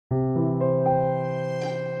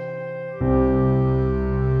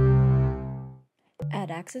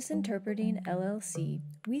Access Interpreting LLC,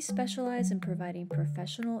 we specialize in providing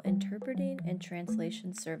professional interpreting and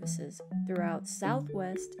translation services throughout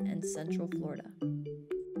Southwest and Central Florida.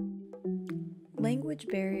 Language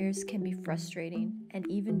barriers can be frustrating and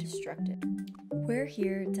even destructive. We're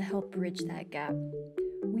here to help bridge that gap.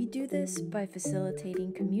 We do this by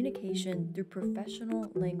facilitating communication through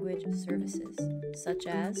professional language services, such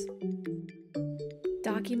as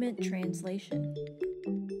document translation,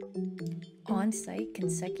 on-site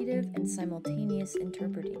consecutive and simultaneous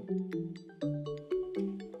interpreting,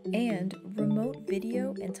 and remote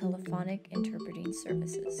video and telephonic interpreting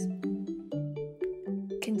services.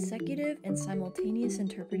 Consecutive and simultaneous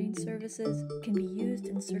interpreting services can be used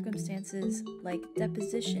in circumstances like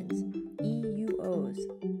depositions,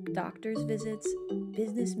 EUOs, doctor's visits,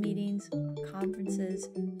 business meetings, conferences,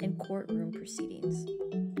 and courtroom proceedings.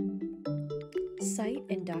 Site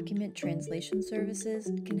and document translation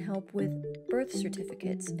services can help with birth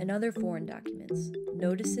certificates and other foreign documents,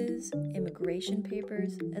 notices, immigration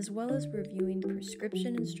papers, as well as reviewing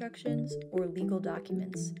prescription instructions or legal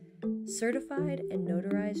documents. Certified and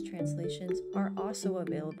notarized translations are also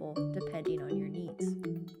available depending on your needs.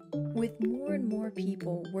 With more and more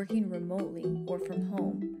people working remotely or from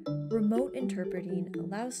home, remote interpreting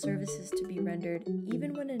allows services to be rendered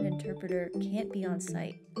even when an interpreter can't be on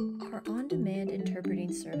site. Our on-demand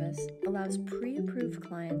interpreting service allows pre-approved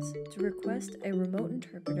clients to request a remote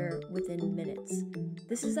interpreter within minutes.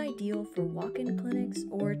 This is ideal for walk-in clinics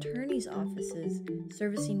or attorneys' offices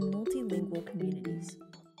servicing multilingual communities.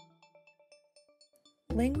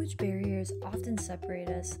 Language barriers often separate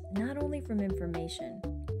us not only from information,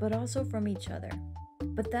 but also from each other.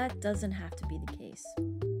 But that doesn't have to be the case.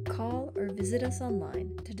 Call or visit us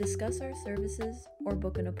online to discuss our services or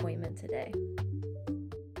book an appointment today.